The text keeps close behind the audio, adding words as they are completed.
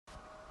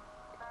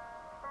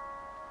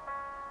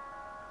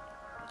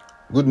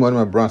Good morning,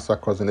 my brothers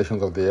across the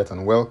nations of the earth,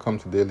 and welcome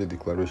to Daily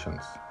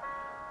Declarations.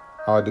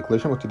 Our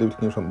declaration for today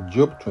came from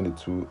Job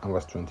 22 and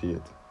verse 28.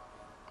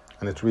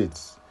 And it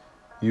reads,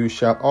 "You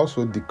shall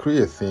also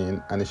decree a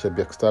thing, and it shall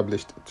be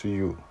established to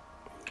you.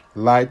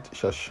 Light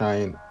shall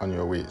shine on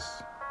your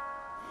ways."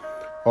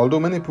 Although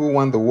many people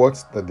want the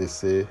words that they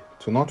say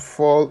to not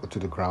fall to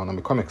the ground and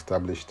become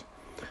established,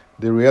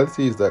 the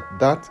reality is that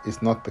that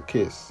is not the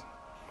case.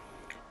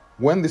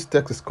 When this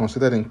text is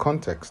considered in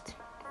context,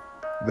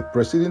 the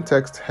preceding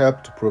text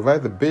helped to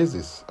provide the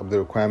basis of the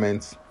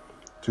requirements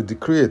to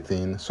decree a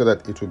thing so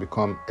that it will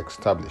become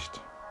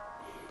established.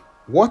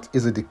 What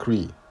is a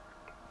decree?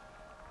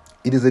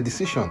 It is a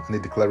decision and a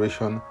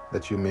declaration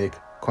that you make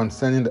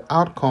concerning the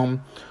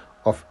outcome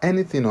of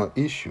anything or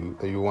issue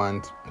that you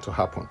want to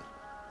happen.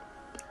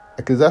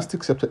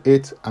 Ecclesiastes chapter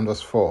 8 and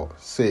verse 4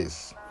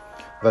 says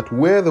that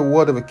where the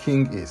word of a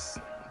king is,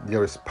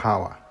 there is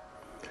power.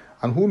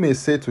 And who may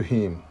say to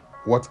him,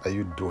 "What are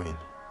you doing?"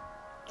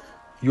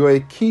 You are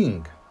a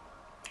king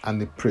and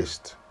a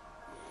priest.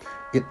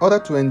 In order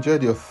to enjoy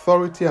the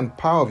authority and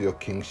power of your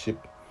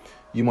kingship,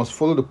 you must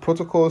follow the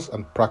protocols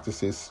and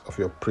practices of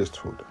your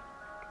priesthood.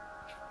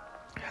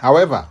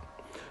 However,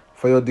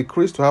 for your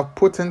decrees to have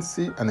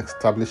potency and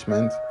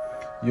establishment,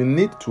 you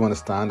need to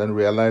understand and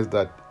realize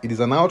that it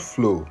is an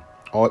outflow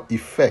or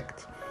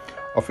effect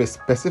of a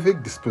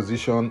specific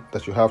disposition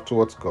that you have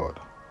towards God.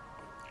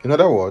 In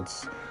other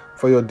words,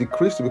 for your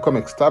decrees to become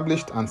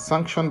established and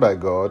sanctioned by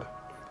God,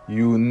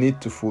 you need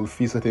to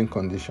fulfill certain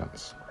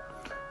conditions.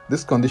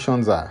 These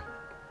conditions are: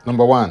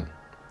 number 1,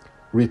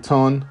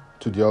 return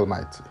to the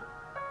Almighty.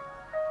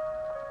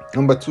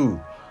 Number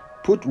 2,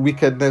 put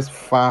wickedness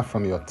far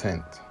from your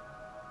tent.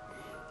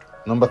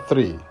 Number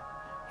 3,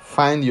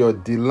 find your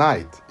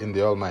delight in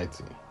the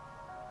Almighty.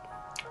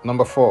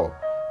 Number 4,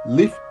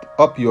 lift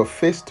up your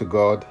face to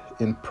God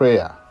in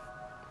prayer.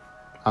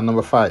 And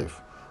number 5,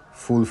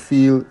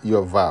 fulfill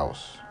your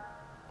vows.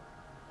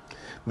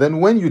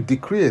 Then when you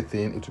decree a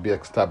thing, it will be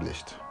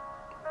established.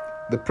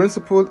 The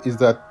principle is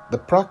that the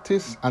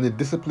practice and the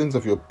disciplines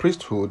of your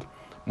priesthood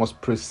must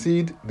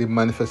precede the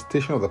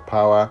manifestation of the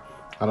power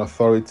and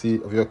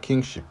authority of your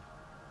kingship.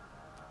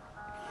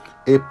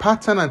 A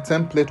pattern and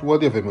template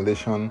worthy of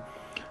emulation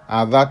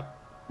are that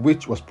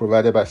which was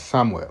provided by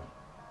Samuel.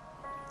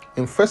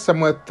 In 1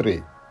 Samuel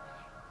 3,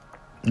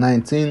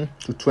 19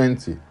 to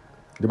 20,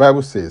 the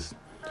Bible says,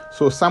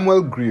 "So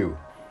Samuel grew,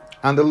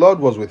 and the Lord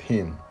was with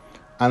him,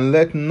 and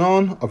let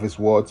none of his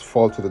words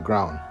fall to the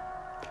ground.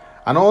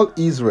 And all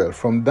Israel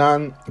from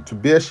Dan to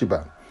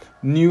Beersheba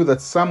knew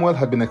that Samuel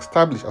had been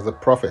established as a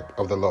prophet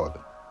of the Lord."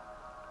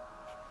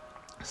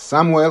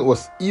 Samuel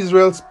was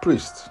Israel's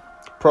priest,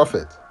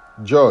 prophet,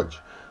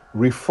 judge,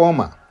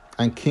 reformer,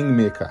 and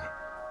kingmaker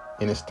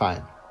in his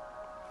time.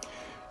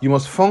 You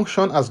must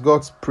function as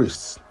God's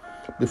priests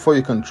before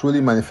you can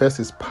truly manifest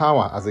his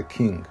power as a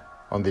king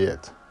on the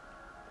earth.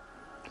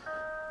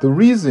 The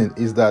reason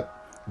is that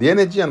the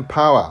energy and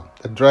power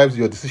that drives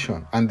your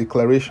decision and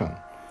declaration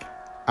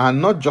are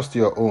not just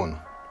your own.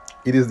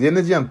 It is the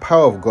energy and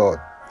power of God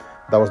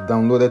that was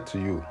downloaded to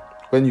you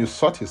when you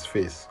sought his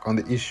face on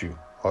the issue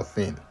or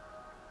thing.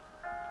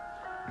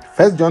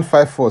 1 John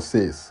 5:4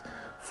 says,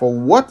 "For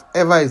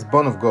whatever is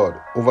born of God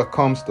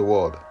overcomes the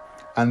world,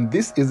 and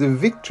this is the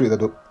victory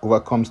that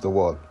overcomes the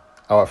world,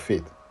 our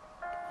faith."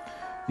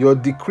 Your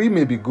decree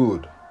may be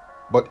good,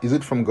 but is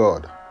it from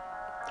God?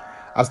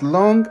 As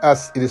long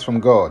as it is from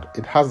God,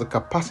 it has the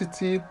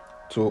capacity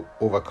to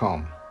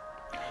overcome.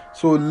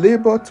 So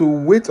labor to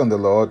wait on the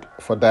Lord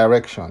for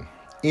direction,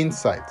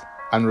 insight,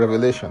 and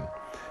revelation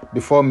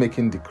before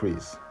making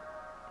decrees.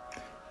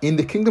 In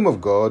the kingdom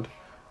of God,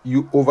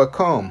 you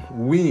overcome,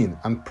 win,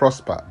 and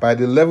prosper by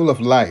the level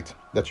of light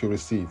that you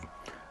receive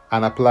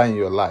and apply in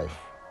your life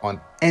on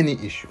any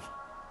issue.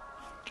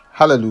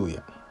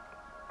 Hallelujah.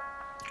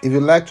 If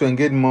you'd like to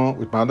engage more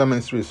with my other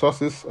ministry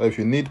resources, or if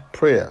you need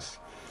prayers,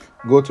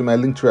 go to my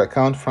Linktree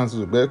account, Francis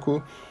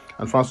Ugbeku,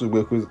 and Francis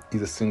Ugbeku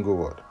is a single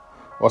word.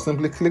 Or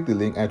simply click the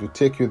link and it will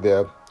take you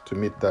there to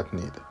meet that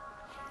need.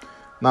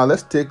 Now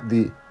let's take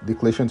the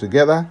declaration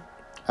together,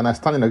 and I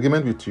stand in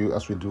agreement with you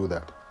as we do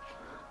that.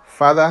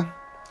 Father,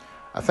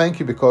 I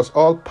thank you because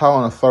all power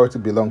and authority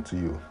belong to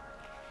you.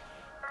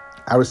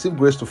 I receive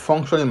grace to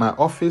function in my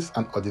office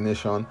and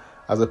ordination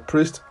as a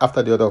priest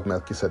after the order of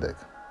Melchizedek.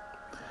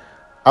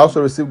 I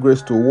also receive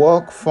grace to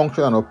walk,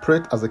 function, and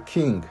operate as a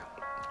king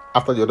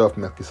after the order of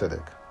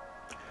Melchizedek.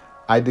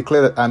 I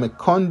declare that I am a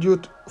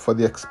conduit for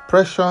the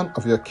expression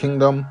of your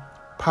kingdom,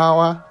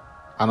 power,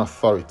 and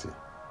authority.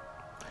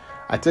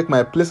 I take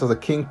my place as a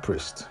king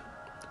priest.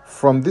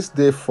 From this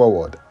day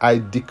forward, I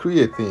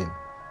decree a thing,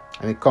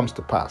 and it comes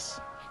to pass.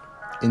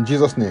 In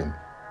Jesus' name,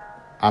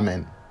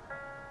 Amen.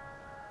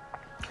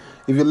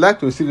 If you'd like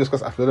to receive Jesus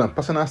Christ as Lord and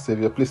personal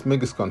Savior, please make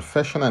this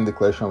confession and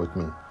declaration with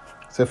me.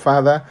 Say,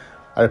 "Father,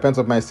 I repent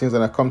of my sins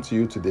and I come to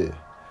you today.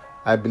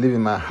 I believe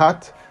in my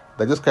heart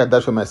that Jesus Christ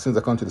died for my sins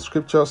according to the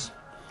scriptures.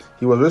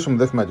 He was raised from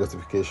death for my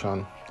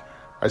justification.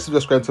 I receive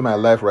Jesus Christ into my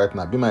life right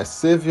now. Be my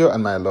Savior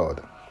and my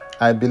Lord.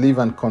 I believe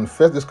and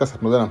confess Jesus Christ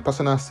as my Lord and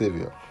personal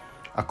Savior.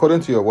 According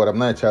to your word, I'm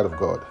not a child of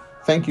God.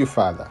 Thank you,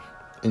 Father.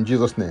 In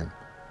Jesus' name,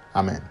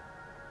 amen.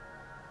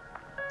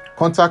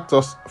 Contact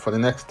us for the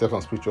next steps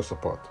on spiritual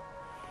support.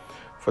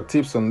 For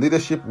tips on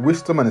leadership,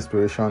 wisdom, and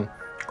inspiration,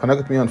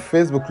 connect with me on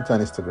Facebook, Twitter,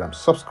 and Instagram.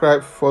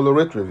 Subscribe, follow,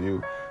 rate,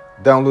 review,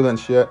 download, and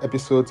share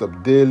episodes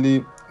of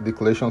Daily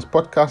Declarations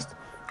podcast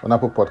on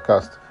Apple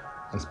Podcast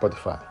and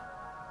Spotify.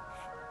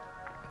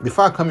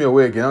 Before I come your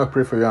way again, I will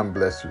pray for you and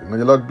bless you. May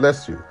the Lord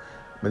bless you.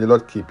 May the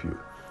Lord keep you.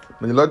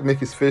 May the Lord make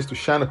his face to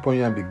shine upon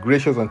you and be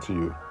gracious unto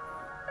you.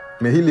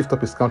 May he lift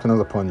up his countenance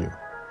upon you,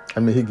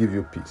 and may he give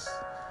you peace.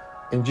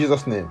 In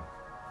Jesus' name,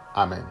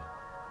 amen.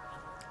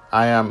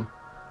 I am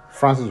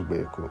Francis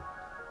Ubeku.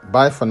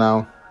 Bye for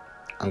now,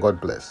 and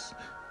God bless.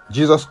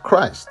 Jesus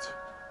Christ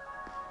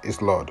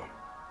is Lord.